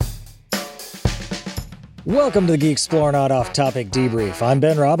Welcome to the Geek Explorenaut Off-Topic Debrief. I'm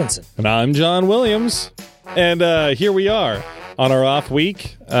Ben Robinson. And I'm John Williams. And here we are on our off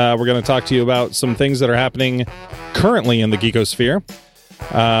week. We're going to talk to you about some things that are happening currently in the geekosphere.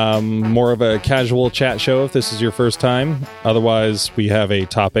 More of a casual chat show if this is your first time. Otherwise, we have a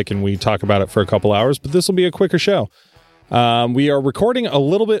topic and we talk about it for a couple hours, but this will be a quicker show. We are recording a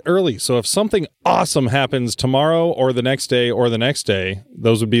little bit early, so if something awesome happens tomorrow or the next day,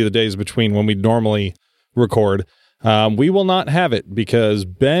 those would be the days between when we normally record. We will not have it because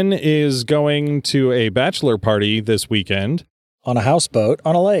Ben is going to a bachelor party this weekend. On a houseboat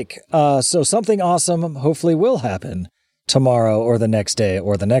on a lake. So something awesome hopefully will happen tomorrow or the next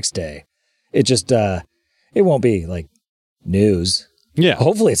day. It just, it won't be like news. Yeah.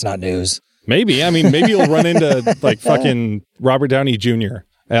 Hopefully it's not news. Maybe. I mean, maybe you'll run into like fucking Robert Downey Jr.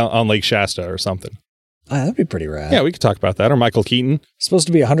 on Lake Shasta or something. That'd be pretty rad. Yeah, we could talk about that. Or Michael Keaton. It's supposed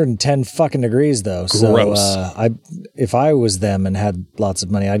to be 110 fucking degrees though. Gross. So if I was them and had lots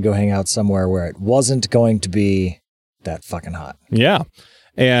of money, I'd go hang out somewhere where it wasn't going to be that fucking hot. Yeah.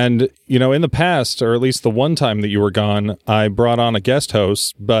 And, you know, in the past, or at least the one time that you were gone, I brought on a guest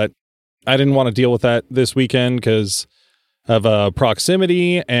host, but I didn't want to deal with that this weekend because of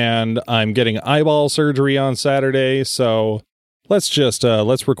proximity, and I'm getting eyeball surgery on Saturday. So let's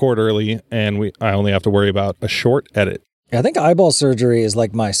record early, and I only have to worry about a short edit. I think eyeball surgery is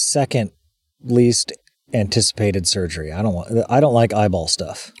like my second least anticipated surgery. I don't like eyeball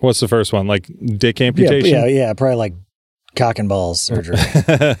stuff. What's the first one? Like dick amputation? Yeah, probably like cock and balls surgery.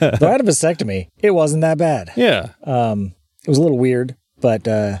 Though I had a vasectomy. It wasn't that bad. Yeah. It was a little weird, but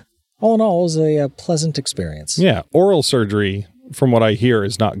all in all, it was a pleasant experience. Yeah. Oral surgery, from what I hear,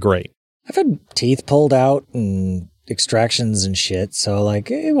 is not great. I've had teeth pulled out and extractions and shit, so like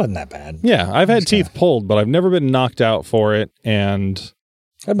it wasn't that bad. Yeah, I've had teeth pulled, but I've never been knocked out for it. And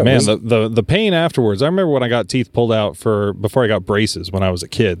man, the pain afterwards. I remember when I got teeth pulled out before I got braces when I was a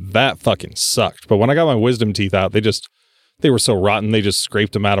kid. That fucking sucked. But when I got my wisdom teeth out, they were so rotten. They just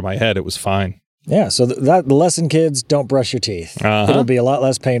scraped them out of my head. It was fine. Yeah, so the lesson, kids, don't brush your teeth. It'll be a lot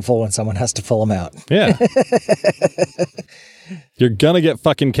less painful when someone has to pull them out. Yeah. You're going to get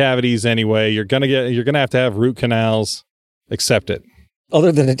fucking cavities anyway. You're going to have to have root canals. Accept it.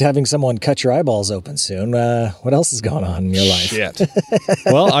 Other than having someone cut your eyeballs open soon, what else is going on in your life? Shit.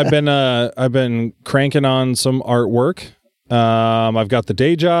 Well, I've been cranking on some artwork. I've got the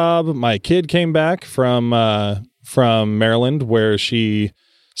day job. My kid came back from Maryland, where she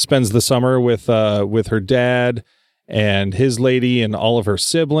spends the summer with her dad and his lady and all of her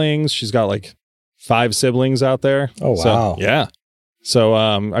siblings. She's got like 5 siblings out there. Oh, wow. So, yeah. So,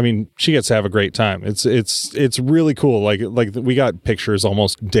 I mean, she gets to have a great time. It's really cool. Like we got pictures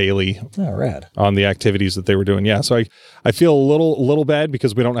almost daily. Oh, rad. On the activities that they were doing. Yeah. So I feel a little bad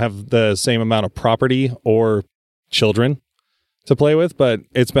because we don't have the same amount of property or children to play with, but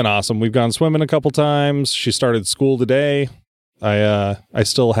it's been awesome. We've gone swimming a couple times. She started school today. I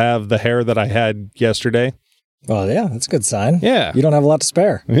still have the hair that I had yesterday. Well, yeah, that's a good sign. Yeah. You don't have a lot to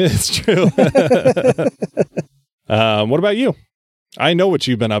spare. It's true. What about you? I know what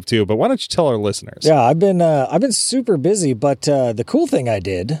you've been up to, but why don't you tell our listeners? Yeah, I've been super busy, but the cool thing I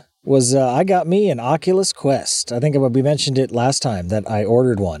did was I got me an Oculus Quest. I think we mentioned it last time that I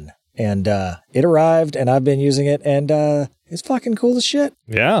ordered one, and it arrived, and I've been using it, and it's fucking cool as shit.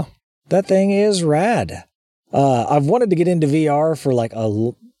 Yeah. That thing is rad. I've wanted to get into VR for like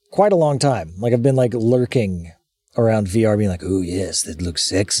quite a long time. Like I've been like lurking around VR being like, oh yes, that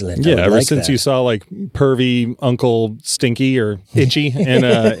looks excellent. Yeah, ever since you saw like pervy Uncle Stinky or Itchy in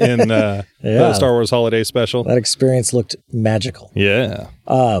the Star Wars Holiday Special. That experience looked magical. Yeah.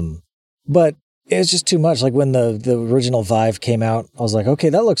 But it was just too much. Like when the original Vive came out, I was like, okay,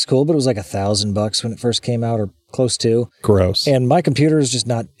 that looks cool, but it was like $1,000 when it first came out, or close to. Gross. And my computer is just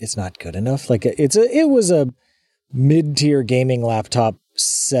it's not good enough. Like it was a mid-tier gaming laptop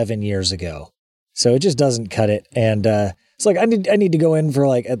 7 years ago. So it just doesn't cut it. And it's like I need to go in for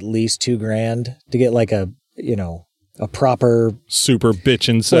like at least $2,000 to get like a proper super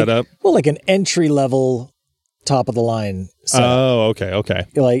bitchin' setup. Like an entry level top of the line setup. Oh, okay.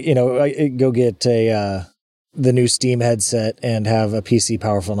 Like, I go get the new Steam headset and have a PC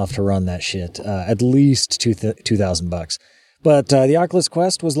powerful enough to run that shit. At least $2,000. But the Oculus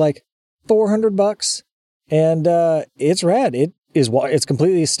Quest was like $400, and it's rad. It's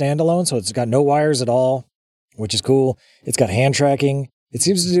completely standalone, so it's got no wires at all, which is cool. It's got hand tracking. It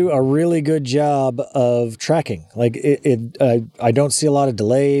seems to do a really good job of tracking. Like I don't see a lot of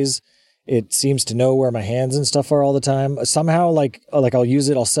delays. It seems to know where my hands and stuff are all the time. Somehow, like I'll use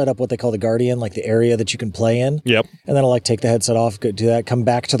it. I'll set up what they call the Guardian, like the area that you can play in. Yep. And then I'll like take the headset off, go do that, come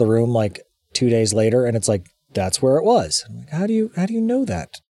back to the room like 2 days later, and it's like, that's where it was. I'm like, how do you know that?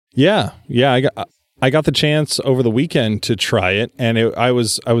 Yeah. I got the chance over the weekend to try it, and I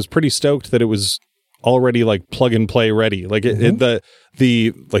was pretty stoked that it was already like plug and play ready. Like the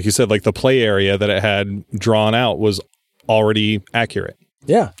like you said, like the play area that it had drawn out was already accurate.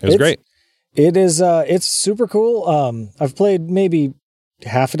 Yeah, it was great. It is. It's super cool. I've played maybe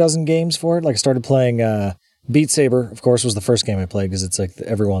half a dozen games for it. Like I started playing Beat Saber. Of course, was the first game I played because it's like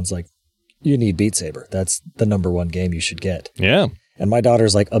everyone's like, you need Beat Saber. That's the number one game you should get. Yeah. And my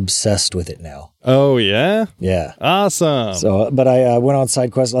daughter's like obsessed with it now. Oh yeah, yeah, awesome. So, but I went on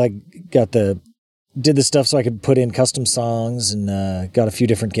side quests. Like did the stuff so I could put in custom songs and got a few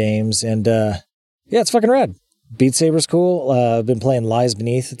different games. And yeah, it's fucking rad. Beat Saber's cool. I've been playing Lies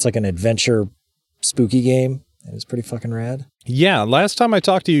Beneath. It's like an adventure spooky game. It was pretty fucking rad. Yeah, last time I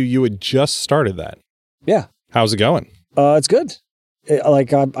talked to you, you had just started that. Yeah. How's it going? It's good. I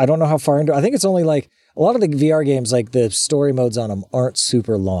don't know how far into. I think it's only like a lot of the VR games. Like the story modes on them aren't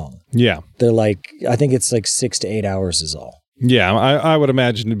super long. Yeah, they're like I think it's like 6 to 8 hours is all. Yeah, I would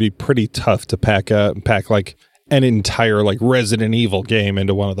imagine it'd be pretty tough to pack like an entire like Resident Evil game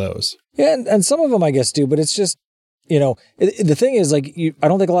into one of those. Yeah, and some of them I guess do, but it's just the thing is like I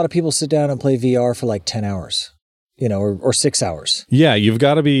don't think a lot of people sit down and play VR for like 10 hours. Or 6 hours. Yeah, you've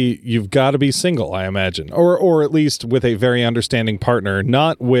got to be single, I imagine, or at least with a very understanding partner,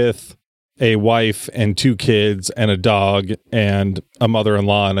 not with a wife and 2 kids and a dog and a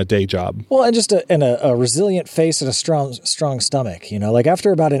mother-in-law and a day job. Well, and just a resilient face and a strong stomach. Like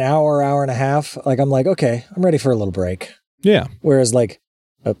after about an hour and a half, like I'm like, okay, I'm ready for a little break. Yeah. Whereas like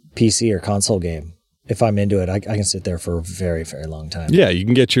a PC or console game, if I'm into it, I can sit there for a very, very long time. Yeah, you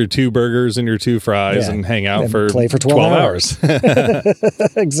can get your 2 burgers and your 2 fries and hang out and play for 12 hours.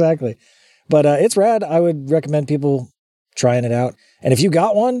 Exactly. But it's rad. I would recommend people trying it out. And if you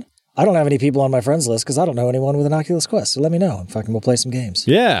got one, I don't have any people on my friends list because I don't know anyone with an Oculus Quest. So let me know and fucking we'll play some games.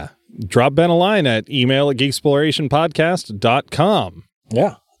 Yeah. Drop Ben a line at email@geeksplorationpodcast.com.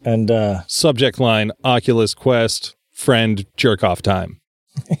 Yeah. And subject line, Oculus Quest, friend, jerk off time.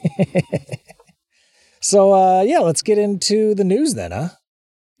 So, yeah, let's get into the news then, huh?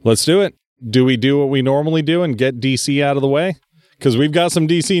 Let's do it. Do we do what we normally do and get DC out of the way? Because we've got some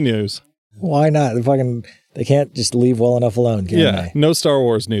DC news. Why not? They can't just leave well enough alone, can they? No Star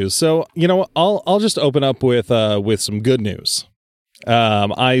Wars news. So, I'll just open up with some good news.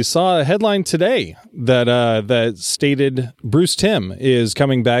 I saw a headline today that stated Bruce Timm is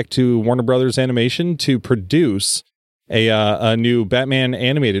coming back to Warner Brothers Animation to produce a new Batman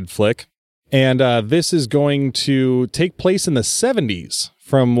animated flick. And this is going to take place in the 70s,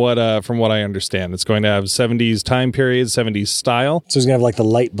 from what I understand. It's going to have 70s time period, 70s style. So he's going to have like the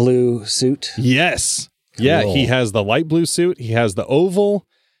light blue suit? Yes. Cool. Yeah, he has the light blue suit. He has the oval.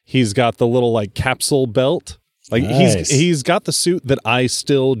 He's got the little like capsule belt. Like nice. he's got the suit that I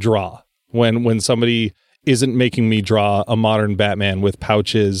still draw when somebody isn't making me draw a modern Batman with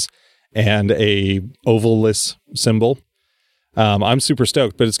pouches and a oval-less symbol. I'm super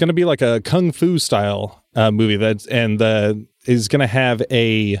stoked, but it's going to be like a kung fu style movie is going to have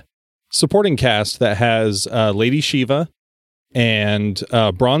a supporting cast that has Lady Shiva and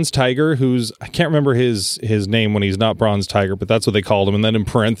Bronze Tiger, who's I can't remember his name when he's not Bronze Tiger, but that's what they called him. And then in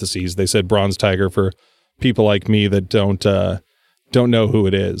parentheses they said Bronze Tiger for people like me that don't know who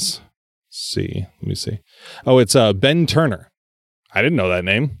it is. Let me see. Oh, it's Ben Turner. I didn't know that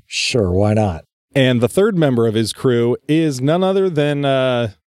name. Sure, why not? And the third member of his crew is none other than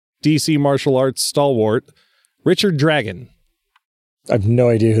DC martial arts stalwart Richard Dragon. I have no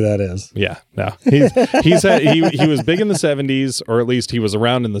idea who that is. Yeah, no. He was big in the 70s, or at least he was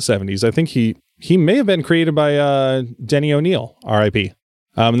around in the 70s. I think he may have been created by Denny O'Neil, R.I.P.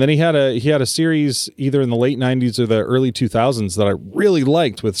 And then he had a series either in the late 90s or the early 2000s that I really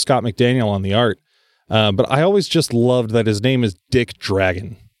liked with Scott McDaniel on the art. But I always just loved that his name is Dick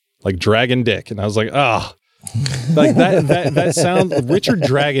Dragon. Like Dragon Dick. And I was like, like that sound. Richard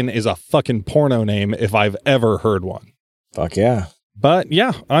Dragon is a fucking porno name if I've ever heard one. Fuck yeah. But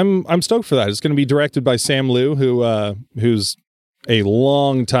yeah, I'm stoked for that. It's going to be directed by Sam Liu, who's a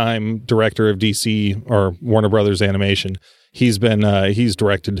long-time director of DC or Warner Brothers Animation. He's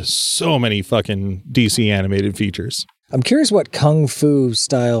directed so many fucking DC animated features. I'm curious what kung fu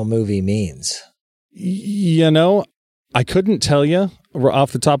style movie means. I couldn't tell you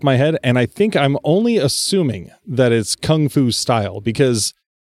off the top of my head, and I think I'm only assuming that it's kung fu style because,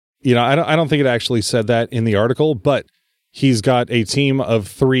 I don't think it actually said that in the article, but he's got a team of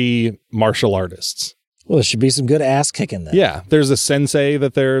 3 martial artists. Well, there should be some good ass kicking then. Yeah, there's a sensei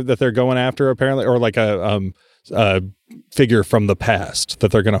that they're going after apparently, or like figure from the past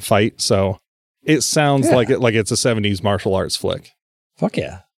that they're going to fight. So it sounds like it's a 70s martial arts flick. Fuck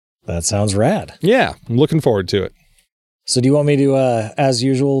yeah. That sounds rad. Yeah, I'm looking forward to it. So do you want me to, as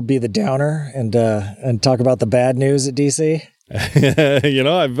usual, be the downer and talk about the bad news at DC?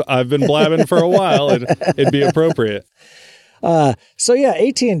 I've been blabbing for a while. It'd be appropriate. So yeah,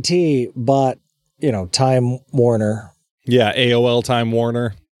 AT&T bought, Time Warner. Yeah, AOL Time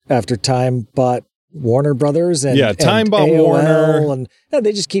Warner. After Time bought Warner Brothers and Time bought AOL, Warner, and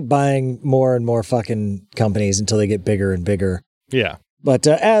they just keep buying more and more fucking companies until they get bigger and bigger. Yeah. But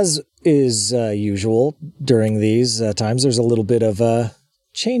as is usual during these times, there's a little bit of a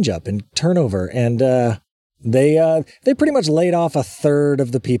change up and turnover, and they pretty much laid off a third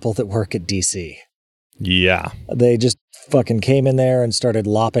of the people that work at DC. Yeah. They just fucking came in there and started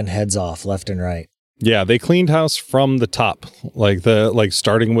lopping heads off left and right. Yeah, they cleaned house from the top,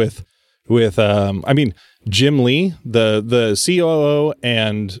 starting with Jim Lee, the COO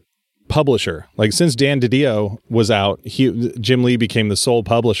and publisher. Like, since Dan DiDio was out, Jim Lee became the sole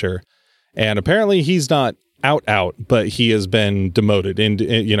publisher, and apparently he's not out, but he has been demoted, and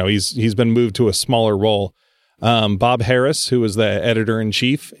he's been moved to a smaller role. Bob Harris, who was the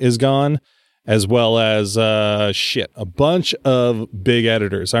editor-in-chief, is gone, as well as a bunch of big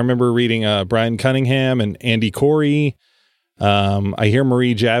editors. I remember reading Brian Cunningham and Andy Corey. I hear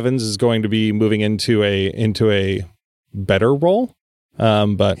Marie Javins is going to be moving into a better role.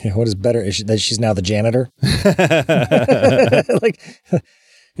 But what is better? Is that she's now the janitor?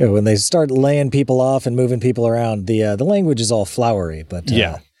 When they start laying people off and moving people around, the language is all flowery, but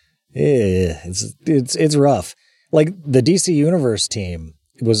it's rough. Like, the DC Universe team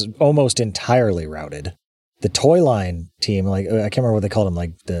was almost entirely routed. The toy line team, I can't remember what they called them,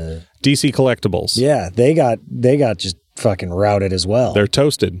 like the DC Collectibles. Yeah, they got just fucking routed as well. They're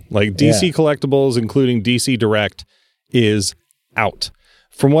toasted. Like, DC Collectibles, including DC Direct, is out.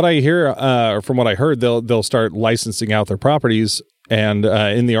 From what I hear, or from what I heard, they'll start licensing out their properties. And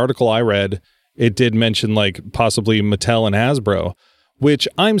in the article I read, it did mention possibly Mattel and Hasbro, which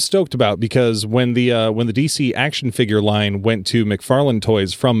I'm stoked about, because when the DC action figure line went to McFarlane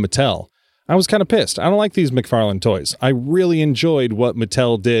Toys from Mattel, I was kind of pissed. I don't like these McFarlane toys. I really enjoyed what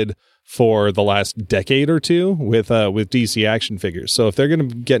Mattel did for the last decade or two with DC action figures. So if they're going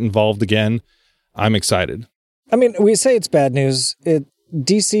to get involved again, I'm excited. I mean, we say it's bad news.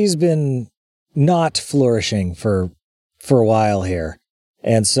 DC's been not flourishing for a while here.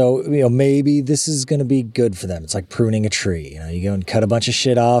 And so, maybe this is going to be good for them. It's like pruning a tree. You go and cut a bunch of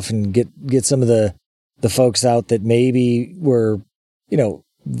shit off and get some of the folks out that maybe were,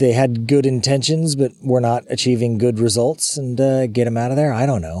 they had good intentions, but were not achieving good results, and get them out of there. I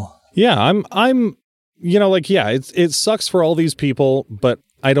don't know. Yeah, it sucks for all these people, but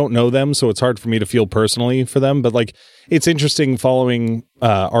I don't know them, so it's hard for me to feel personally for them. But it's interesting following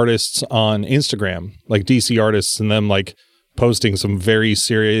artists on Instagram, like DC artists, and them posting some very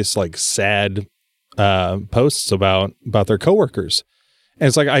serious, sad posts about their coworkers. And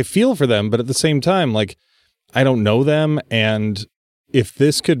it's I feel for them, but at the same time, I don't know them. And if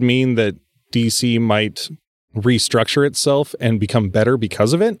this could mean that DC might restructure itself and become better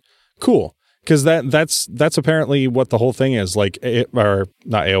because of it, cool. Because that's apparently what the whole thing is. AT&T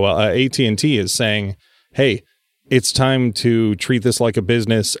is saying, hey, it's time to treat this like a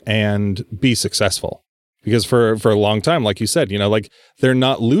business and be successful. Because for a long time, like you said, they're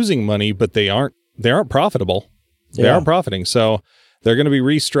not losing money, but they aren't profitable. They aren't profiting. So they're going to be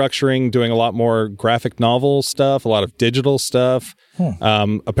restructuring, doing a lot more graphic novel stuff, a lot of digital stuff.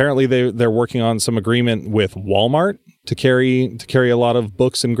 Apparently they're working on some agreement with Walmart to carry a lot of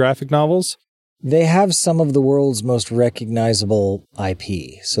books and graphic novels. They have some of the world's most recognizable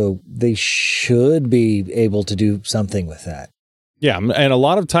IP, so they should be able to do something with that. Yeah, and a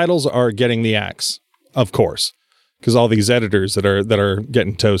lot of titles are getting the axe, of course, because all these editors that are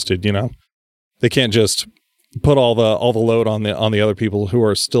getting toasted, they can't just put all the load on the other people who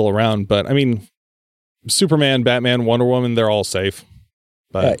are still around. But I mean, Superman, Batman, Wonder Woman, they're all safe.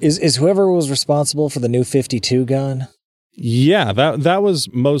 But is whoever was responsible for the new 52 gun? Yeah, that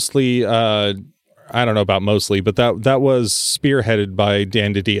was mostly, I don't know about mostly, but that was spearheaded by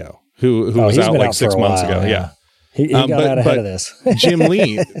Dan DiDio, who was out 6 months ago. Yeah. He got out ahead of this. Jim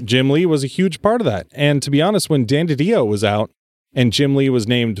Lee was a huge part of that. And to be honest, when Dan DiDio was out and Jim Lee was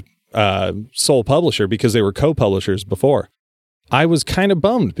named sole publisher, because they were co-publishers before, I was kind of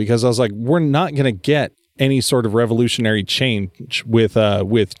bummed, because I was like, we're not going to get any sort of revolutionary change with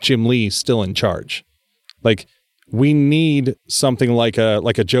Jim Lee still in charge. We need something like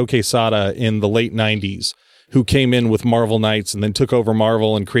a Joe Quesada in the late 90s, who came in with Marvel Knights and then took over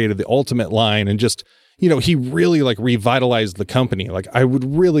Marvel and created the Ultimate line and just, he really like revitalized the company. Like I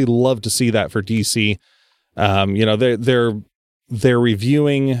would really love to see that for DC. They're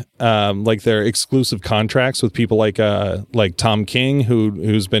reviewing like their exclusive contracts with people like Tom King,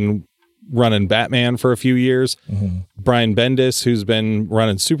 who's been running Batman for a few years, Brian Bendis, who's been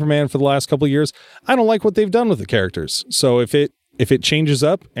running Superman for the last couple of years. I don't like what they've done with the characters. So if it changes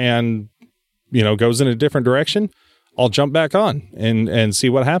up and goes in a different direction, I'll jump back on and see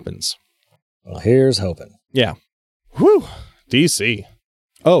what happens. Well, here's hoping. Yeah. Whew. DC.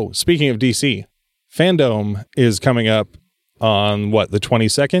 Oh, speaking of DC, Fandom is coming up on the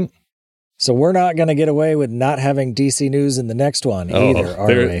 22nd? So we're not going to get away with not having DC news in the next one either, are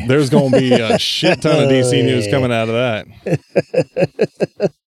we? There's going to be a shit ton of DC news coming out of that.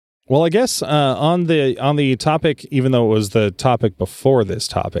 Well, I guess on the topic, even though it was the topic before this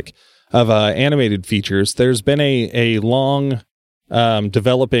topic of animated features, there's been a long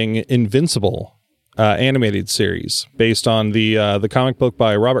developing Invincible animated series based on the comic book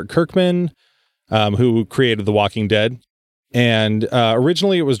by Robert Kirkman, who created The Walking Dead. And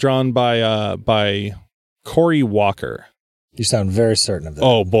originally it was drawn by Cory Walker. You sound very certain of that.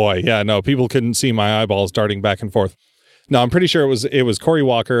 Oh boy, yeah, no, people couldn't see my eyeballs darting back and forth. No, I'm pretty sure it was Cory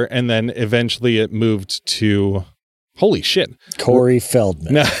Walker, and then eventually it moved to holy shit, Corey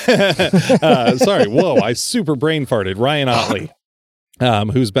Feldman. Sorry, whoa, I super brain farted. Ryan Ottley,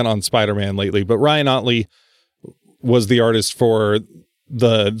 who's been on Spider-Man lately, but Ryan Ottley was the artist for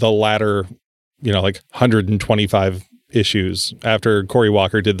the latter, like 125 issues after Cory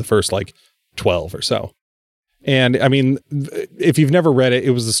Walker did the first 12 or so. And I mean, if you've never read it,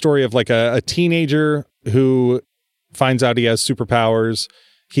 it was the story of a teenager who finds out he has superpowers.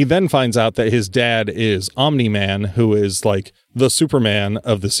 He then finds out that his dad is Omni-Man, who is the Superman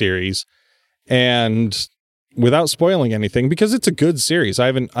of the series. And without spoiling anything, because it's a good series, I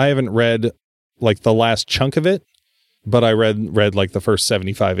haven't read the last chunk of it, but I read the first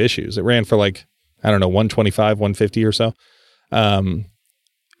 75 issues. It ran for 125, 150 or so.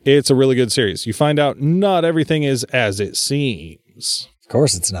 It's a really good series. You find out not everything is as it seems. Of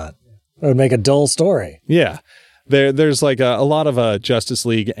course it's not. It would make a dull story. Yeah. There's a lot of Justice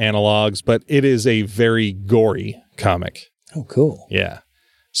League analogs, but it is a very gory comic. Oh, cool. Yeah.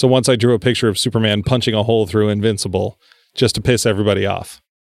 So once I drew a picture of Superman punching a hole through Invincible just to piss everybody off.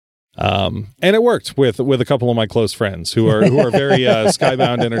 And it worked with a couple of my close friends who are very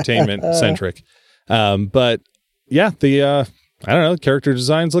Skybound Entertainment centric. But yeah, I don't know, character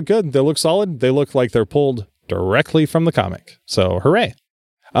designs look good. They look solid. They look like they're pulled directly from the comic. So hooray.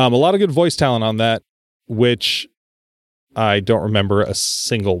 A lot of good voice talent on that, which I don't remember a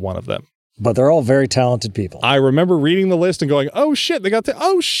single one of them. But they're all very talented people. I remember reading the list and going, oh shit,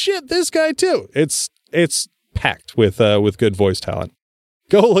 this guy too. It's packed with good voice talent.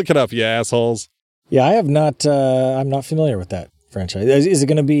 Go look it up, you assholes. Yeah, I have not, I'm not familiar with that franchise. Is it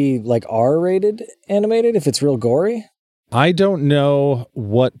going to be R-rated animated if it's real gory? I don't know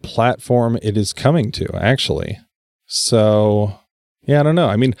what platform it is coming to, actually. So, yeah, I don't know.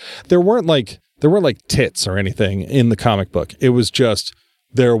 I mean, there weren't tits or anything in the comic book. It was just,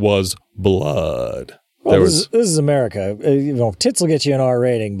 there was blood. Well, this is America. Tits will get you an R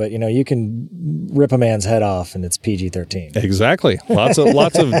rating, but you can rip a man's head off and it's PG-13. Exactly. Lots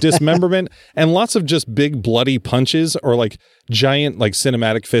of dismemberment and lots of just big bloody punches or giant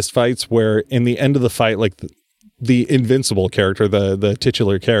cinematic fist fights where in the end of the fight, the Invincible character, the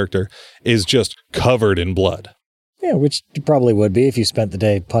titular character, is just covered in blood. Yeah, which you probably would be if you spent the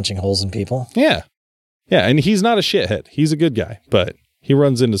day punching holes in people. Yeah. Yeah, and he's not a shithead. He's a good guy, but he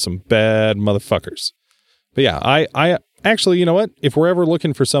runs into some bad motherfuckers. But yeah, I actually, you know what? If we're ever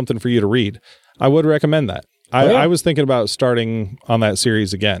looking for something for you to read, I would recommend that. I was thinking about starting on that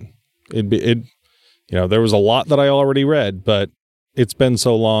series again. There was a lot that I already read, but it's been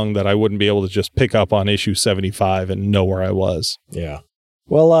so long that I wouldn't be able to just pick up on issue 75 and know where I was. Yeah.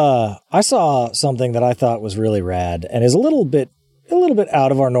 Well, I saw something that I thought was really rad and is a little bit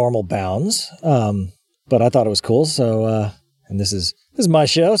out of our normal bounds. But I thought it was cool. So, and this is my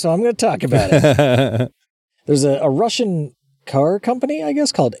show, so I'm going to talk about it. There's a Russian car company, I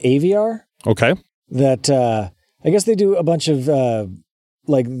guess, called Aviar. Okay. That I guess they do a bunch of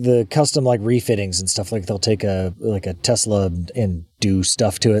the custom refittings and stuff. They'll take a Tesla and do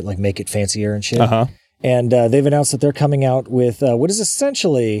stuff to it, make it fancier and shit. Uh-huh. And they've announced that they're coming out with what is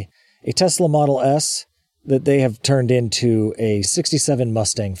essentially a Tesla Model S that they have turned into a 67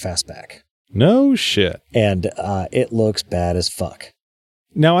 Mustang Fastback. No shit. And it looks bad as fuck.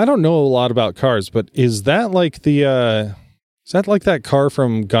 Now, I don't know a lot about cars, but is that that car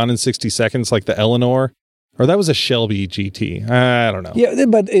from Gone in 60 Seconds, the Eleanor Or that was a Shelby GT. I don't know. Yeah,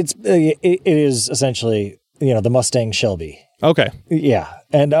 but it is essentially, the Mustang Shelby. Okay. Yeah.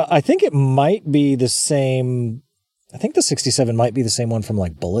 And I think it might be the same. I think the 67 might be the same one from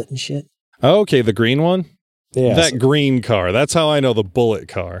like Bullet and shit. Okay, the green one? Yeah. That green car. That's how I know the Bullet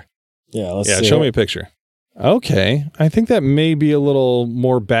car. Yeah, let's see. Show me a picture. Okay. I think that may be a little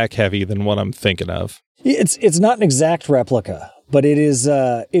more back heavy than what I'm thinking of. It's not an exact replica, but it is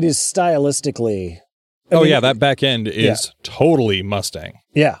stylistically. That back end is totally Mustang.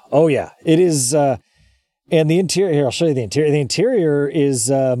 Yeah. Oh yeah. It is and the interior here, I'll show you the interior. The interior is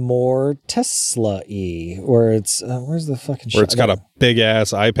more Tesla-y, where it's where's the fucking Where it's got a big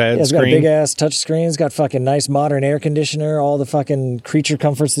ass iPad screen. It's got a big ass touch screen. It's got fucking nice modern air conditioner, all the fucking creature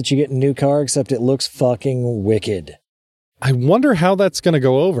comforts that you get in a new car, except it looks fucking wicked. I wonder how that's going to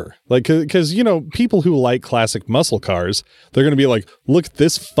go over. Like, because, people who like classic muscle cars, they're going to be like, look at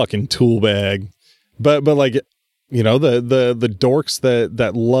this fucking tool bag. But like, the dorks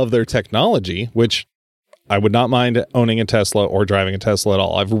that love their technology, which I would not mind owning a Tesla or driving a Tesla at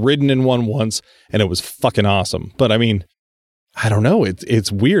all. I've ridden in one once and it was fucking awesome. But I mean, I don't know.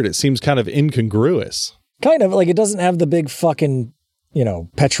 It's weird. It seems kind of incongruous. Kind of like it doesn't have the big fucking,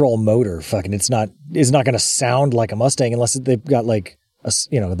 petrol motor. Fucking, it's not going to sound like a Mustang unless they've got like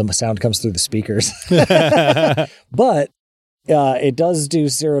the sound comes through the speakers. But it does do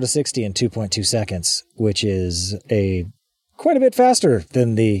 0 to 60 in 2.2 seconds, which is quite a bit faster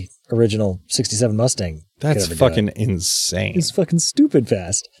than the original 67 Mustang. That's fucking insane. It's fucking stupid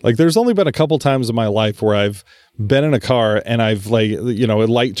fast. Like, there's only been a couple times in my life where I've been in a car and I've a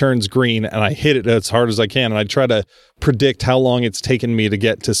light turns green and I hit it as hard as I can and I try to predict how long it's taken me to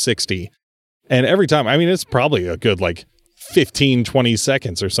get to 60. And every time, I mean, it's probably a good 15, 20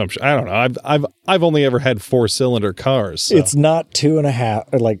 seconds or something. I don't know. I've only ever had 4-cylinder cars. So. It's not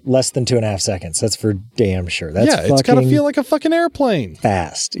 2.5 or less than 2.5 seconds. That's for damn sure. That's it's got to feel like a fucking airplane.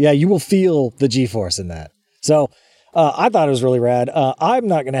 Fast. Yeah, you will feel the G-force in that. So I thought it was really rad. I'm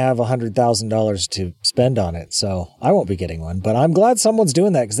not going to have $100,000 to spend on it, so I won't be getting one. But I'm glad someone's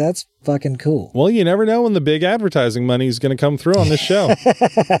doing that because that's fucking cool. Well, you never know when the big advertising money is going to come through on this show,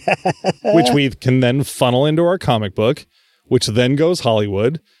 which we can then funnel into our comic book, which then goes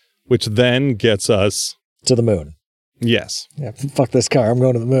Hollywood, which then gets us to the moon. Yes. Yeah. Fuck this car. I'm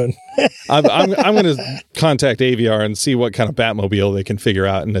going to the moon. I'm going to contact AVR and see what kind of Batmobile they can figure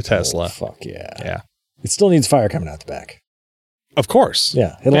out in the Tesla. Oh, fuck yeah. Yeah. It still needs fire coming out the back. Of course.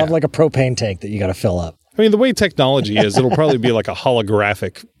 Yeah. It'll have like a propane tank that you got to fill up. I mean, the way technology is, it'll probably be like a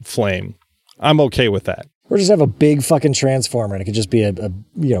holographic flame. I'm okay with that. Or just have a big fucking transformer and it could just be a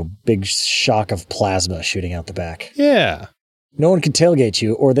big shock of plasma shooting out the back. Yeah. No one could tailgate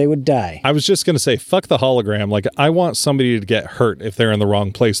you or they would die. I was just going to say, fuck the hologram. Like, I want somebody to get hurt if they're in the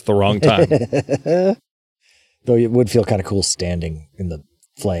wrong place at the wrong time. Though it would feel kind of cool standing in the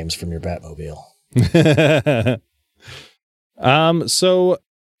flames from your Batmobile. So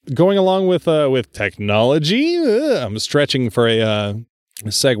going along with technology, I'm stretching for a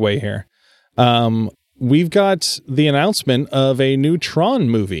segue here. We've got the announcement of a new Tron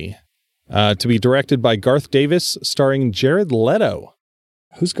movie to be directed by Garth Davis, starring Jared Leto.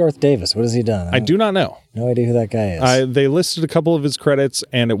 Who's Garth Davis? What has he done? I do not know. No idea who that guy is. They listed a couple of his credits,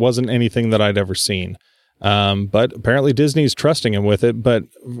 and it wasn't anything that I'd ever seen. But apparently Disney's trusting him with it. But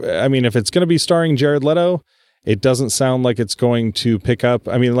I mean, if it's going to be starring Jared Leto, it doesn't sound like it's going to pick up.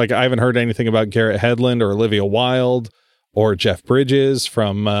 I mean, I haven't heard anything about Garrett Hedlund or Olivia Wilde or Jeff Bridges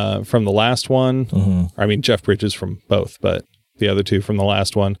from the last one. Mm-hmm. I mean, Jeff Bridges from both, but the other two from the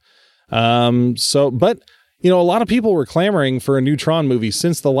last one. But a lot of people were clamoring for a new Tron movie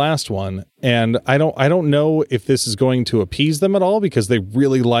since the last one. And I don't know if this is going to appease them at all because they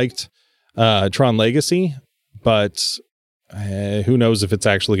really liked Tron Legacy, but who knows if it's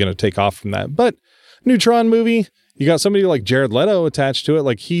actually going to take off from that. But new Tron movie, you got somebody like Jared Leto attached to it.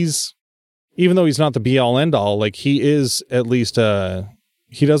 Like, even though he's not the be all end all, like, he is at least,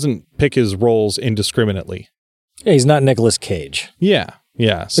 he doesn't pick his roles indiscriminately. Yeah, he's not Nicolas Cage. Yeah.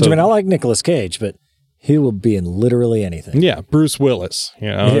 Yeah. Which, I mean, I like Nicolas Cage, but he will be in literally anything. Yeah. Bruce Willis,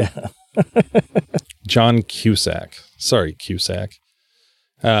 Yeah. John Cusack. Sorry, Cusack.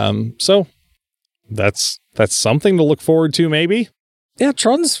 So that's something to look forward to, maybe. Yeah,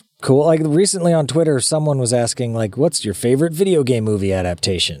 Tron's cool. Like, recently on Twitter, someone was asking, like, what's your favorite video game movie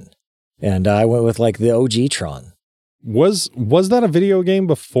adaptation? And I went with, like, the OG Tron. Was that a video game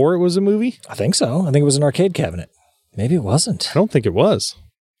before it was a movie? I think so. I think it was an arcade cabinet. Maybe it wasn't. I don't think it was.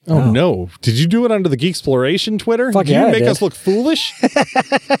 Oh, no. Did you do it under the Geeksploration Twitter? Fuck did yeah, you make us look foolish?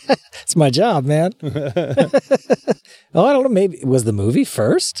 It's my job, man. Oh, I don't know. Maybe was the movie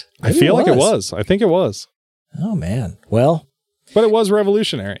first? Maybe I feel like it was. I think it was. Oh, man. Well, But it was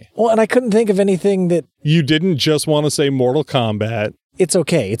revolutionary. and I couldn't think of anything that You didn't just want to say Mortal Kombat. it's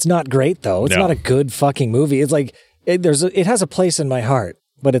okay. It's not great, though. It's No. not a good fucking movie. It's like it has a place in my heart,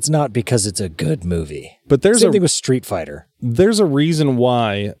 but it's not because it's a good movie. But there's Same thing with Street Fighter. there's a reason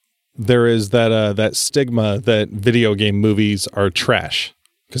why there is that stigma that video game movies are trash,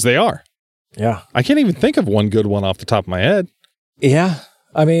 because they are. Yeah. I can't even think of one good one off the top of my head. Yeah.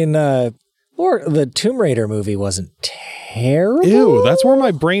 I mean, or the Tomb Raider movie wasn't terrible. Ew, that's where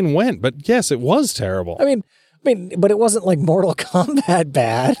my brain went. But yes, it was terrible. I mean, but it wasn't like Mortal Kombat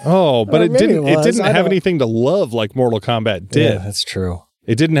bad. Oh, but Or it maybe didn't. it It was. didn't I have don't- anything to love like Mortal Kombat did. Yeah, that's true.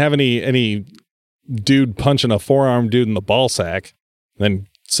 It didn't have any dude punching a forearm dude in the ball sack, then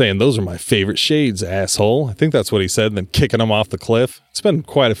saying those are my favorite shades, asshole. I think that's what he said, and then kicking him off the cliff. It's been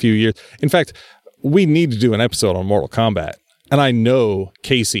quite a few years. In fact, we need to do an episode on Mortal Kombat, and I know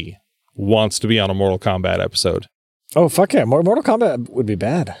Casey wants to be on a Mortal Kombat episode. Oh, fuck yeah. Mortal Kombat would be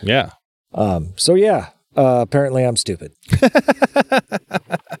bad. Yeah. So yeah, apparently I'm stupid.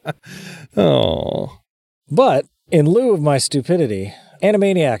 Oh. But in lieu of my stupidity,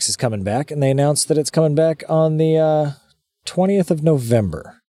 Animaniacs is coming back, and they announced that it's coming back on the 20th of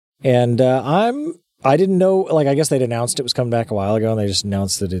November. And I didn't know, like, I guess they'd announced it was coming back a while ago, and they just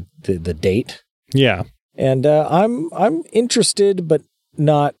announced that the date. Yeah. And I'm interested, but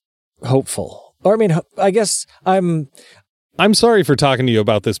not hopeful. Or I mean, I guess I'm sorry for talking to you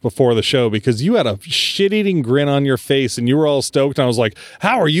about this before the show, because you had a shit-eating grin on your face and you were all stoked. And I was like,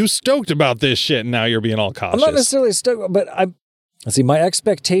 how are you stoked about this shit? And now you're being all cautious. I'm not necessarily stoked, but let's see, my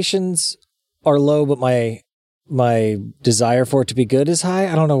expectations are low, but my desire for it to be good is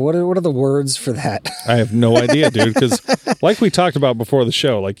high. I don't know. What are the words for that? I have no idea, dude, because like we talked about before the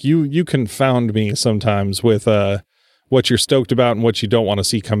show, like you confound me sometimes with what you're stoked about and what you don't want to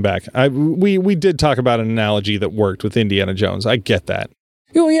see come back. We did talk about an analogy that worked with Indiana Jones. I get that.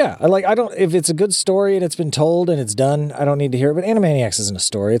 Oh yeah, if it's a good story and it's been told and it's done, I don't need to hear it. But Animaniacs isn't a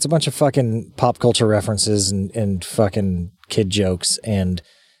story. It's a bunch of fucking pop culture references and fucking kid jokes and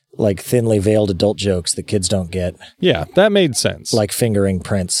like thinly veiled adult jokes that kids don't get. Yeah, that made sense. Like fingering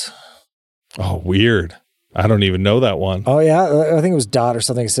Prince. Oh, weird. I don't even know that one. Oh yeah, I think it was Dot or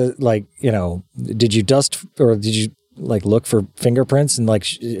something. It said like, did you dust or did you like look for fingerprints? And like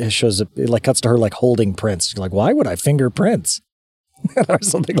it shows up, it like cuts to her like holding Prince. You're like, why would I finger Prince? Or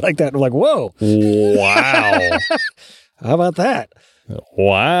something like that. I'm like, whoa. Wow. How about that?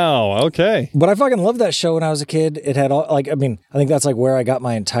 Wow. Okay. But I fucking loved that show when I was a kid. It had all I think that's like where I got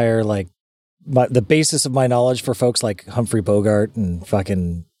my entire the basis of my knowledge for folks like Humphrey Bogart and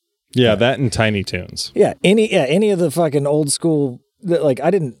fucking that and Tiny Toons. any of the fucking old school. Like I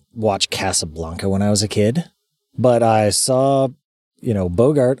didn't watch Casablanca when I was a kid, but I saw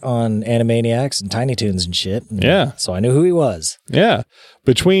Bogart on Animaniacs and Tiny Toons and shit. And so I knew who he was. Yeah.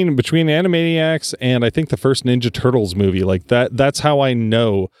 Between Animaniacs and I think the first Ninja Turtles movie, like that's how I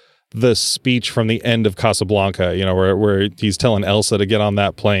know the speech from the end of Casablanca, where he's telling Elsa to get on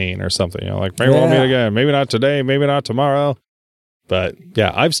that plane or something, like maybe we'll meet again, maybe not today, maybe not tomorrow. But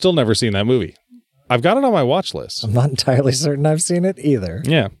yeah, I've still never seen that movie. I've got it on my watch list. I'm not entirely certain I've seen it either.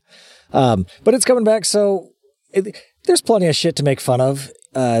 Yeah. But it's coming back, so there's plenty of shit to make fun of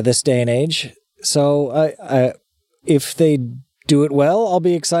this day and age. So if they do it well, I'll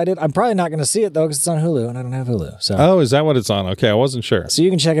be excited. I'm probably not going to see it, though, because it's on Hulu, and I don't have Hulu. So. Oh, is that what it's on? Okay, I wasn't sure. So you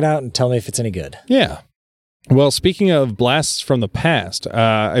can check it out and tell me if it's any good. Yeah. Well, speaking of blasts from the past,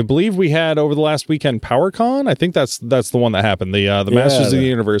 I believe we had over the last weekend PowerCon. I think that's the one that happened, the Masters of the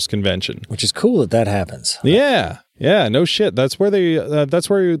Universe convention. Which is cool that happens. Yeah. Yeah, no shit. That's where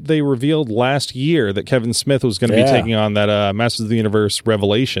they revealed last year that Kevin Smith was going to be taking on that Masters of the Universe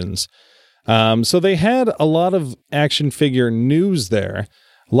Revelations. So they had a lot of action figure news there.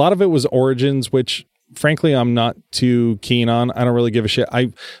 A lot of it was Origins, which frankly I'm not too keen on. I don't really give a shit.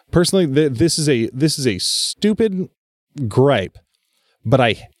 I personally this is a stupid gripe, but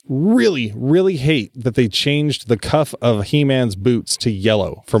I really, really hate that they changed the cuff of He-Man's boots to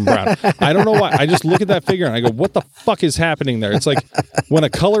yellow from brown. I don't know why. I just look at that figure and I go, what the fuck is happening there? It's like when a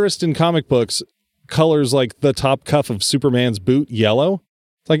colorist in comic books colors like the top cuff of Superman's boot yellow.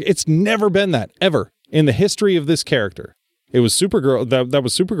 It's like, it's never been that ever in the history of this character. It was Supergirl. That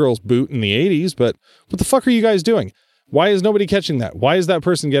was Supergirl's boot in the 80s, but what the fuck are you guys doing? Why is nobody catching that? Why is that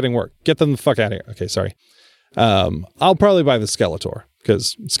person getting work? Get them the fuck out of here. Okay, sorry. I'll probably buy the Skeletor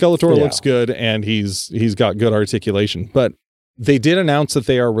because Skeletor looks good and he's got good articulation. But they did announce that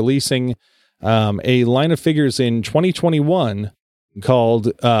they are releasing a line of figures in 2021 called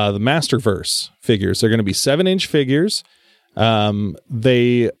the Masterverse figures. They're going to be 7-inch figures.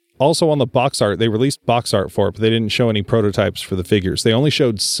 They also on the box art, they released box art for it, but they didn't show any prototypes for the figures. They only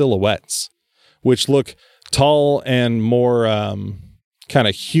showed silhouettes, which look tall and more kind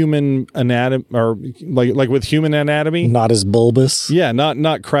of human anatomy, or like with human anatomy. Not as bulbous. Yeah,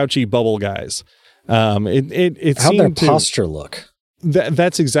 not crouchy bubble guys. It How'd their seemed to, posture look?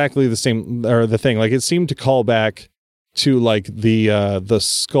 that's exactly the same, or the thing. Like, it seemed to call back to like the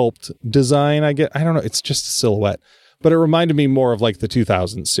sculpt design. I don't know. It's just a silhouette, but it reminded me more of like the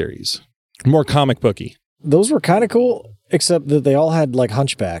 2000s series, more comic booky. Those were kind of cool, except that they all had like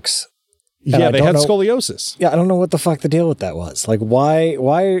hunchbacks. Yeah, they had scoliosis. Yeah, I don't know what the fuck the deal with that was. Like, why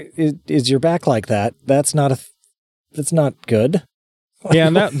is your back like that? That's not good. Yeah,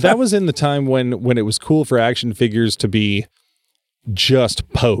 and that was in the time when it was cool for action figures to be just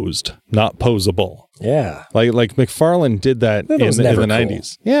posed, not posable. Yeah. Like McFarlane did that in the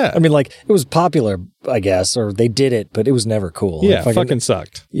 90s. Yeah. I mean, like, it was popular, I guess, or they did it, but it was never cool. Yeah, fucking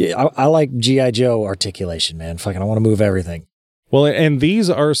sucked. Yeah, I like G.I. Joe articulation, man. Fucking, I want to move everything. Well, and these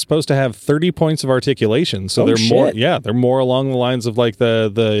are supposed to have 30 points of articulation, so they're more along the lines of like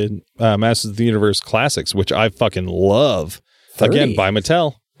the Masters of the Universe classics, which I fucking love. 30? Again, by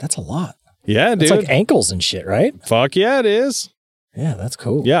Mattel. That's a lot. Yeah, dude. It's like ankles and shit, right? Fuck yeah, it is. Yeah, that's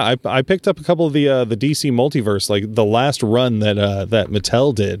cool. Yeah, I picked up a couple of the DC Multiverse, like the last run that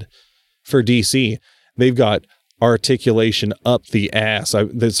Mattel did for DC. They've got articulation up the ass.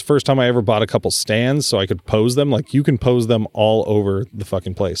 This is the first time I ever bought a couple stands so I could pose them. Like, you can pose them all over the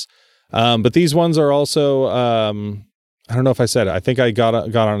fucking place. But these ones are also, I don't know if I said it. I think I got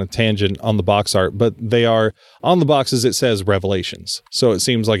on a tangent on the box art, but they are on the boxes. It says Revelations. So it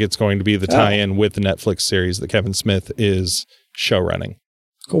seems like it's going to be the tie-in with the Netflix series that Kevin Smith is show running.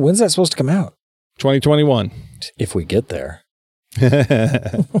 Cool. When's that supposed to come out? 2021. If we get there.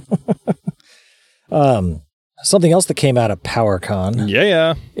 Something else that came out of PowerCon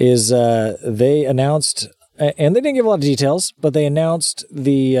is they announced, and they didn't give a lot of details, but they announced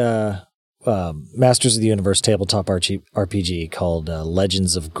the Masters of the Universe tabletop RPG called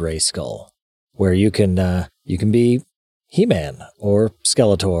Legends of Grayskull, where you can be He-Man or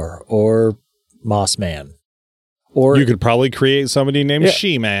Skeletor or Mossman. Or you could probably create somebody named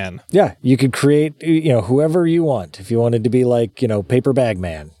She-Man. Yeah, you could create whoever you want. If you wanted to be like Paper Bag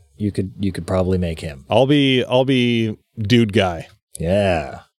Man, you could probably make him. I'll be Dude Guy.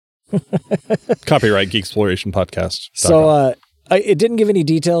 Yeah. Copyright Geek Exploration Podcast. So it didn't give any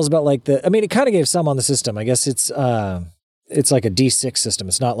details about like it kind of gave some on the system. I guess it's like a D6 system.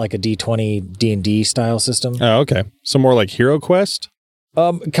 It's not like a D20 D&D style system. Oh, okay. So more like Hero Quest?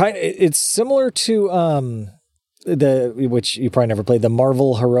 It's similar to which you probably never played, the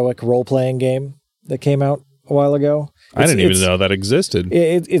Marvel Heroic role-playing game that came out a while ago. I didn't even know that existed.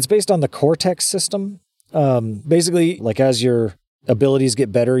 It's based on the Cortex system. Basically, like, as your abilities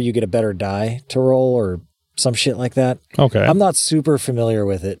get better, you get a better die to roll or some shit like that. Okay. I'm not super familiar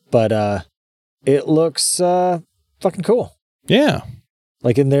with it, but it looks fucking cool. Yeah.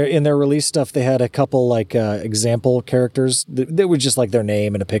 Like in their release stuff, they had a couple like example characters that were just like their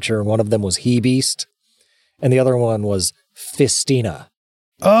name and a picture, and one of them was He-Beast, and the other one was Fistina.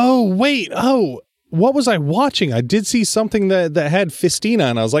 Oh, wait. Oh, what was I watching? I did see something that had Fistina,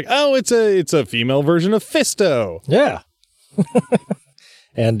 and I was like, oh, it's a female version of Fisto. Yeah.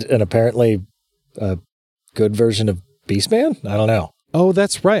 and apparently a good version of Beastman? I don't know. Oh,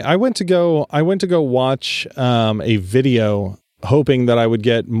 that's right. I went to go watch a video hoping that I would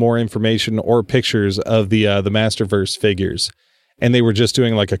get more information or pictures of the Masterverse figures. And they were just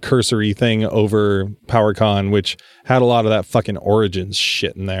doing like a cursory thing over PowerCon, which had a lot of that fucking Origins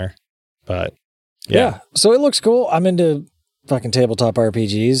shit in there. But yeah. So it looks cool. I'm into fucking tabletop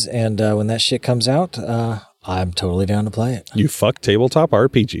RPGs, and when that shit comes out, I'm totally down to play it. You fuck tabletop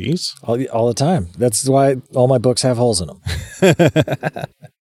RPGs? All the time. That's why all my books have holes in them.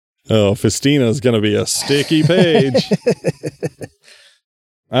 Oh, Fistina's going to be a sticky page.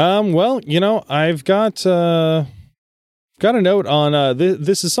 Well, I've got a note on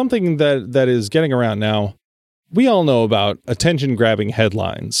this is something that is getting around now. We all know about attention-grabbing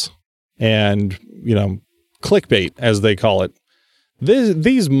headlines and, clickbait, as they call it.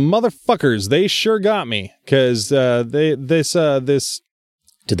 These motherfuckers, they sure got me, because this.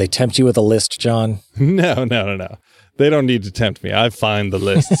 Did they tempt you with a list, John? No. They don't need to tempt me. I find the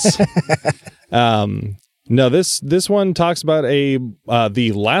lists. No, this one talks about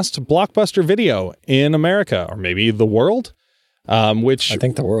the last Blockbuster video in America, or maybe the world, which I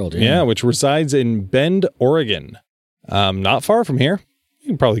think the world, yeah, which resides in Bend, Oregon, not far from here. You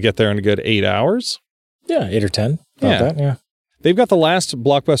can probably get there in a good 8 hours. Yeah, 8 or 10. Yeah. Yeah. They've got the last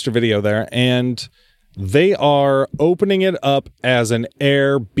Blockbuster video there, and They are opening it up as an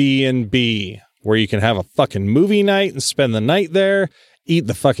Airbnb where you can have a fucking movie night and spend the night there, eat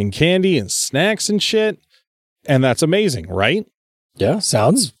the fucking candy and snacks and shit. And that's amazing, right? Yeah,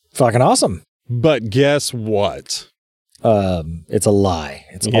 sounds fucking awesome. But guess what? It's a lie.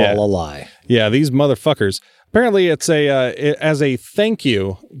 It's all a lie. Yeah, these motherfuckers. Apparently, it's as a thank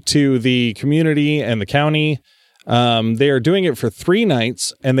you to the community and the county. They are doing it for 3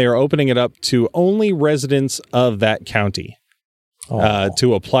 nights, and they are opening it up to only residents of that county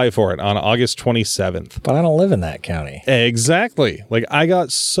to apply for it on August 27th. But I don't live in that county. Exactly. Like, I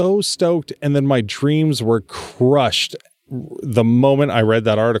got so stoked, and then my dreams were crushed the moment I read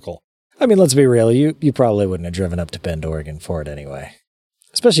that article. I mean, let's be real. You probably wouldn't have driven up to Bend, Oregon for it anyway,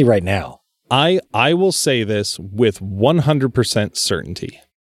 especially right now. I will say this with 100% certainty.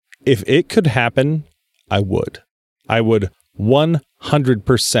 If it could happen, I would. I would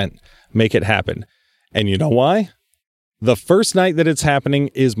 100% make it happen. And you know why? The first night that it's happening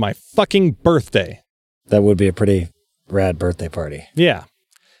is my fucking birthday. That would be a pretty rad birthday party. Yeah.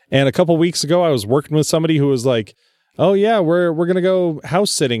 And a couple weeks ago, I was working with somebody who was like, oh yeah, we're going to go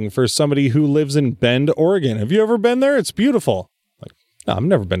house sitting for somebody who lives in Bend, Oregon. Have you ever been there? It's beautiful. Like, no, I've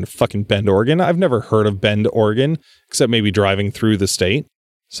never been to fucking Bend, Oregon. I've never heard of Bend, Oregon, except maybe driving through the state.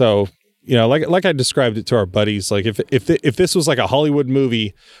 So, you know, like I described it to our buddies, like if this was like a Hollywood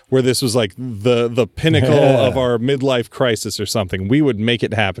movie where this was like the pinnacle of our midlife crisis or something, we would make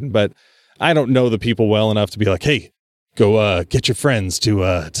it happen. But I don't know the people well enough to be like, hey, go get your friends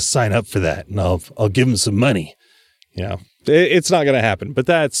to sign up for that, and I'll give them some money. You know, it's not going to happen, but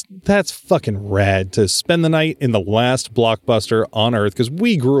that's fucking rad to spend the night in the last Blockbuster on Earth, because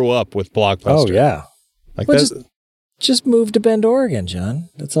we grew up with Blockbuster. Oh, yeah. Like well, that. Just move to Bend, Oregon, John.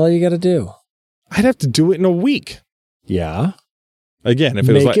 That's all you got to do. I'd have to do it in a week. Yeah. Again, if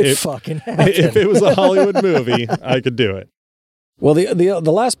it Make was it fucking happen. If it was a Hollywood movie, I could do it. Well,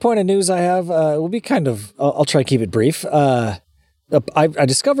 the last point of news I have will be kind of, I'll try to keep it brief. I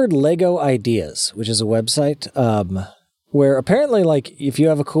discovered Lego Ideas, which is a website where apparently, like, if you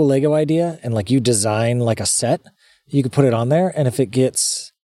have a cool Lego idea and like you design like a set, you could put it on there, and if it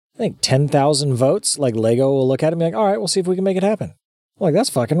gets, I think, 10,000 votes, like Lego will look at it and be like, all right, we'll see if we can make it happen. Like, that's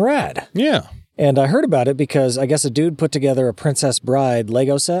fucking rad. Yeah. And I heard about it because I guess a dude put together a Princess Bride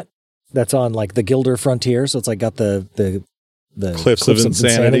Lego set that's on like the Gilder Frontier, so it's like got the Cliffs of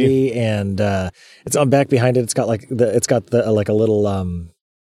Insanity, and it's on back behind it. It's got like like a little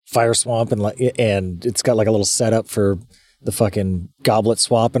fire swamp, and it's got like a little setup for the fucking goblet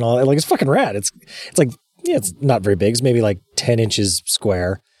swap and all that. Like, it's fucking rad. It's like, yeah, it's not very big. It's maybe like 10 inches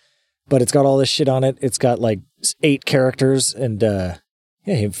square, but it's got all this shit on it. It's got like 8 characters, and yeah,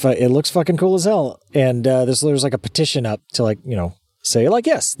 it looks fucking cool as hell. And there's like a petition up to, like, you know, say like,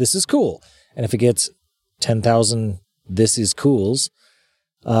 yes, this is cool. And if it gets 10,000 this is cools,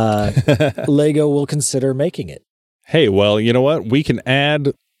 Lego will consider making it. Hey, well, you know what? We can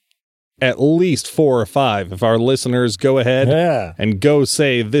add at least 4 or 5 if our listeners go ahead and go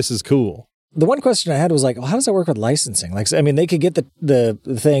say this is cool. The one question I had was like, well, how does that work with licensing? Like, I mean, they could get the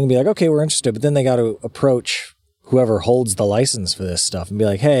thing and be like, okay, we're interested, but then they got to approach whoever holds the license for this stuff and be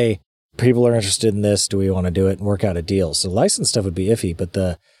like, hey, people are interested in this. Do we want to do it and work out a deal? So license stuff would be iffy,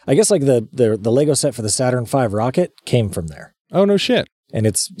 but I guess like the Lego set for the Saturn V rocket came from there. Oh, no shit. And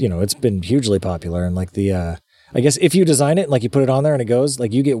it's, you know, it's been hugely popular. And like I guess if you design it, like you put it on there and it goes,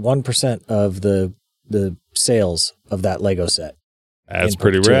 like you get 1% of the sales of that Lego set. That's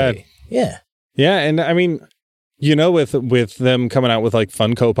pretty rad. Yeah. Yeah. And I mean, you know, with them coming out with like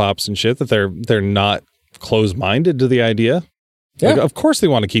Funko Pops and shit, that they're not closed-minded to the idea. Yeah. Like, of course they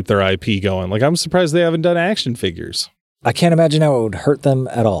want to keep their IP going. Like, I'm surprised they haven't done action figures. I can't imagine how it would hurt them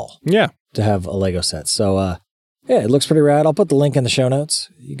at all. Yeah. To have a Lego set. So, yeah, it looks pretty rad. I'll put the link in the show notes.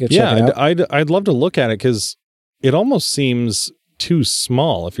 You go check it out. I'd love to look at it, because it almost seems too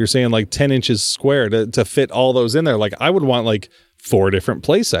small. If you're saying like 10 inches square to fit all those in there, like I would want like 4 different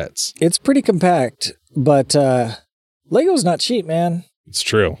play sets. It's pretty compact, but Lego's not cheap, man. It's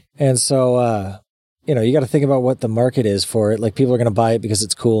true. And so, you know, you got to think about what the market is for it. Like, people are going to buy it because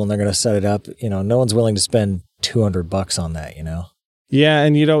it's cool and they're going to set it up. You know, no one's willing to spend $200 on that, you know? Yeah,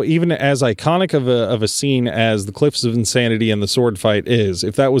 and you know, even as iconic of a scene as the Cliffs of Insanity and the sword fight is,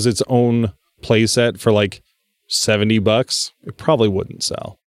 if that was its own playset for like $70, it probably wouldn't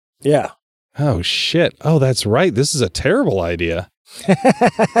sell. Yeah. Oh shit. Oh, that's right. This is a terrible idea.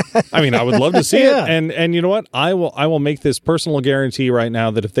 I mean, I would love to see it. And you know what? I will make this personal guarantee right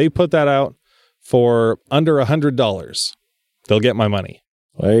now that if they put that out for under $100, they'll get my money.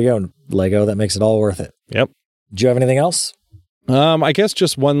 Well, there you go, Lego. That makes it all worth it. Yep. Do you have anything else? I guess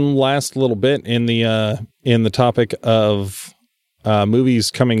just one last little bit in the topic of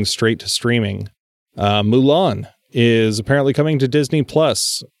movies coming straight to streaming. Mulan is apparently coming to Disney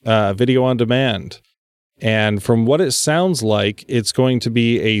Plus, video on demand. And from what it sounds like, it's going to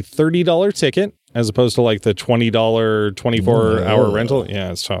be a $30 ticket as opposed to like the $20 24-hour rental.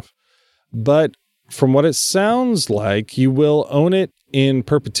 Yeah, it's tough. But from what it sounds like, you will own it in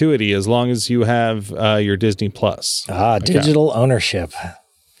perpetuity as long as you have your Disney Plus. Digital ownership.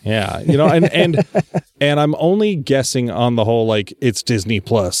 Yeah, and I'm only guessing on the whole, like, it's Disney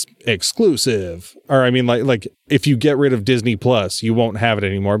Plus exclusive. Or I mean, like if you get rid of Disney Plus, you won't have it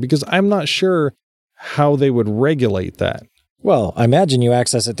anymore, because I'm not sure how they would regulate that. Well, I imagine you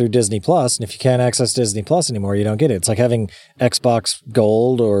access it through Disney Plus, and if you can't access Disney Plus anymore, you don't get it. It's like having Xbox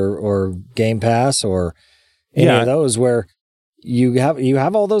Gold or Game Pass or any of those where you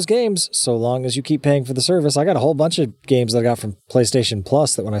have all those games so long as you keep paying for the service. I got a whole bunch of games that I got from PlayStation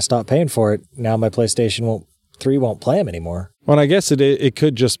Plus that when I stopped paying for it, now my PlayStation 3 won't play them anymore. Well, I guess it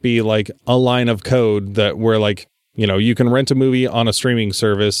could just be like a line of code that where, like, you can rent a movie on a streaming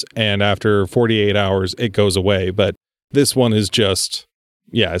service and after 48 hours it goes away. But this one is just,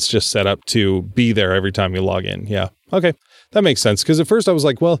 it's just set up to be there every time you log in. Yeah. Okay. That makes sense. Because at first I was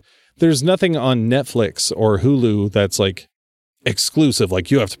like, well, there's nothing on Netflix or Hulu that's like exclusive. Like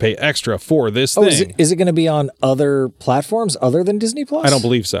you have to pay extra for this thing. Is it going to be on other platforms other than Disney Plus? I don't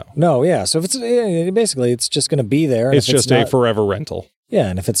believe so. No. Yeah. So if it's basically, it's just going to be there. And it's just a forever rental. Yeah.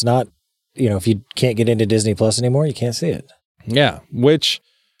 And if it's not, if you can't get into Disney Plus anymore, you can't see it. Yeah. Which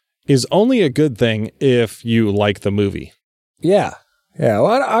is only a good thing if you like the movie. Yeah. Yeah.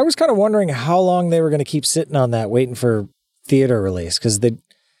 Well, I was kind of wondering how long they were going to keep sitting on that, waiting for theater release, because they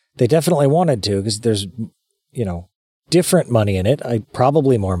definitely wanted to, because there's, different money in it.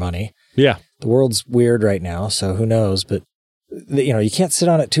 Probably more money. Yeah. The world's weird right now, so who knows? But, you can't sit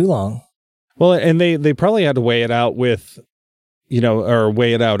on it too long. Well, and they probably had to weigh it out with, or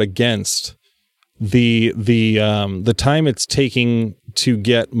weigh it out against the time it's taking to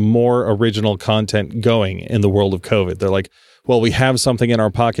get more original content going in the world of COVID. They're like, well, we have something in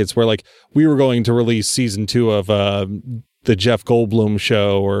our pockets where, like, we were going to release season 2 of the Jeff Goldblum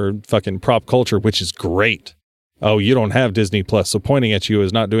show or fucking Prop Culture, which is great. Oh, you don't have Disney Plus, so pointing at you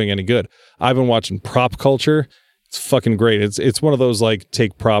is not doing any good. I've been watching Prop Culture. It's fucking great. It's one of those, like,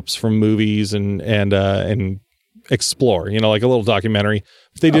 take props from movies and explore, like a little documentary.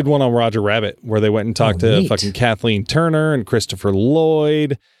 They did one on Roger Rabbit where they went and talked to fucking Kathleen Turner and Christopher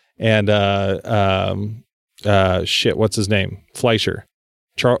Lloyd and what's his name? Fleischer.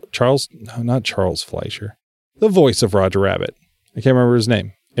 Charles? No, not Charles Fleischer. The voice of Roger Rabbit. I can't remember his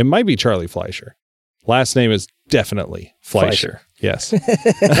name. It might be Charlie Fleischer. Last name is definitely Fleischer. Yes. But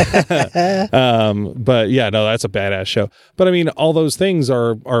yeah, no, that's a badass show. But I mean, all those things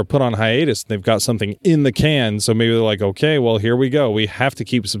are put on hiatus. They've got something in the can. So maybe they're like, okay, well, here we go. We have to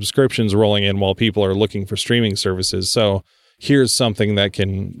keep subscriptions rolling in while people are looking for streaming services. So here's something that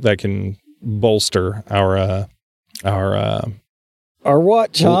can bolster our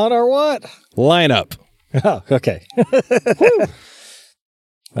what, John? Our what? Lineup. Oh, okay.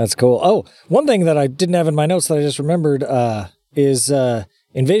 That's cool. Oh, one thing that I didn't have in my notes that I just remembered is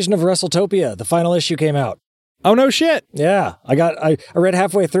Invasion of WrestleTopia. The final issue came out. Oh, no shit. Yeah. I read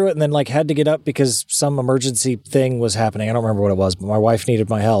halfway through it and then had to get up because some emergency thing was happening. I don't remember what it was, but my wife needed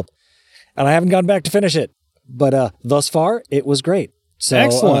my help. And I haven't gone back to finish it. But thus far, it was great. So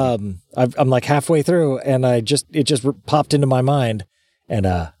excellent. I'm like halfway through and it just popped into my mind. And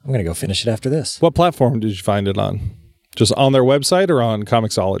I'm going to go finish it after this. What platform did you find it on? Just on their website or on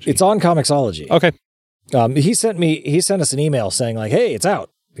Comixology? It's on Comixology. Okay. He sent us an email saying like, hey, it's out,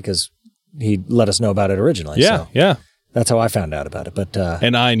 because he let us know about it originally. Yeah. So yeah. That's how I found out about it. But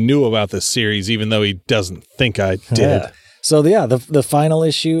and I knew about this series, even though he doesn't think I did. Yeah. So yeah, the final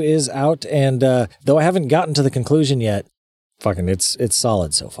issue is out. And though I haven't gotten to the conclusion yet, fucking it's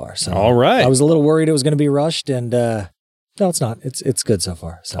solid so far. So all right. I was a little worried it was going to be rushed, and no, it's not. It's good so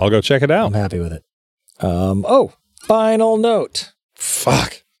far. So I'll go check it out. I'm happy with it. Final note.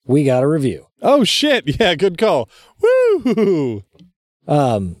 Fuck. We got a review. Oh, shit. Yeah, good call. Woo!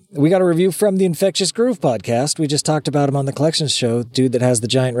 We got a review from the Infectious Groove podcast. We just talked about him on the Collections Show. Dude that has the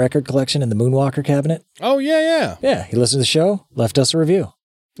giant record collection and the Moonwalker cabinet. Oh, yeah. Yeah, he listened to the show, left us a review.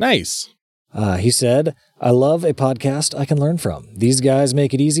 Nice. He said, I love a podcast I can learn from. These guys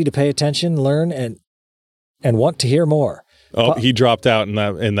make it easy to pay attention, learn, and want to hear more. Oh, he dropped out in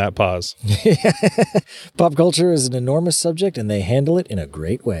that pause. Pop culture is an enormous subject, and they handle it in a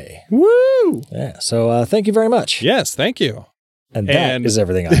great way. Woo! Yeah. So thank you very much. Yes, thank you. And that is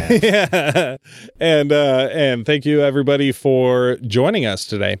everything I have. Yeah. And thank you everybody for joining us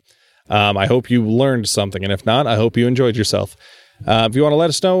today. I hope you learned something. And if not, I hope you enjoyed yourself. If you want to let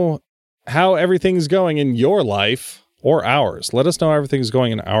us know how everything's going in your life or ours, let us know how everything's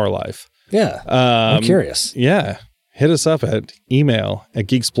going in our life. Yeah. I'm curious. Yeah. Hit us up at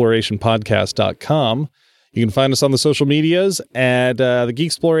email@geeksplorationpodcast.com. You can find us on the social medias at the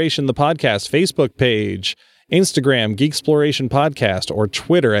Geeksploration, the podcast Facebook page, Instagram, Geeksploration Podcast, or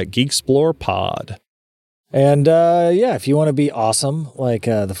Twitter at GeekSplorePod. And if you want to be awesome, like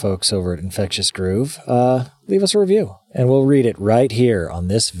the folks over at Infectious Groove, leave us a review, and we'll read it right here on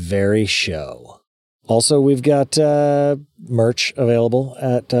this very show. Also, we've got merch available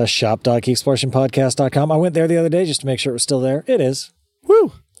at shop.geeksplorationpodcast.com. I went there the other day just to make sure it was still there. It is.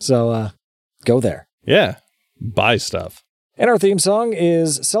 Woo! So go there. Yeah. Buy stuff. And our theme song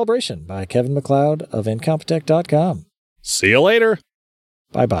is Celebration by Kevin MacLeod of Incompetech.com. See you later.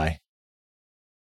 Bye-bye.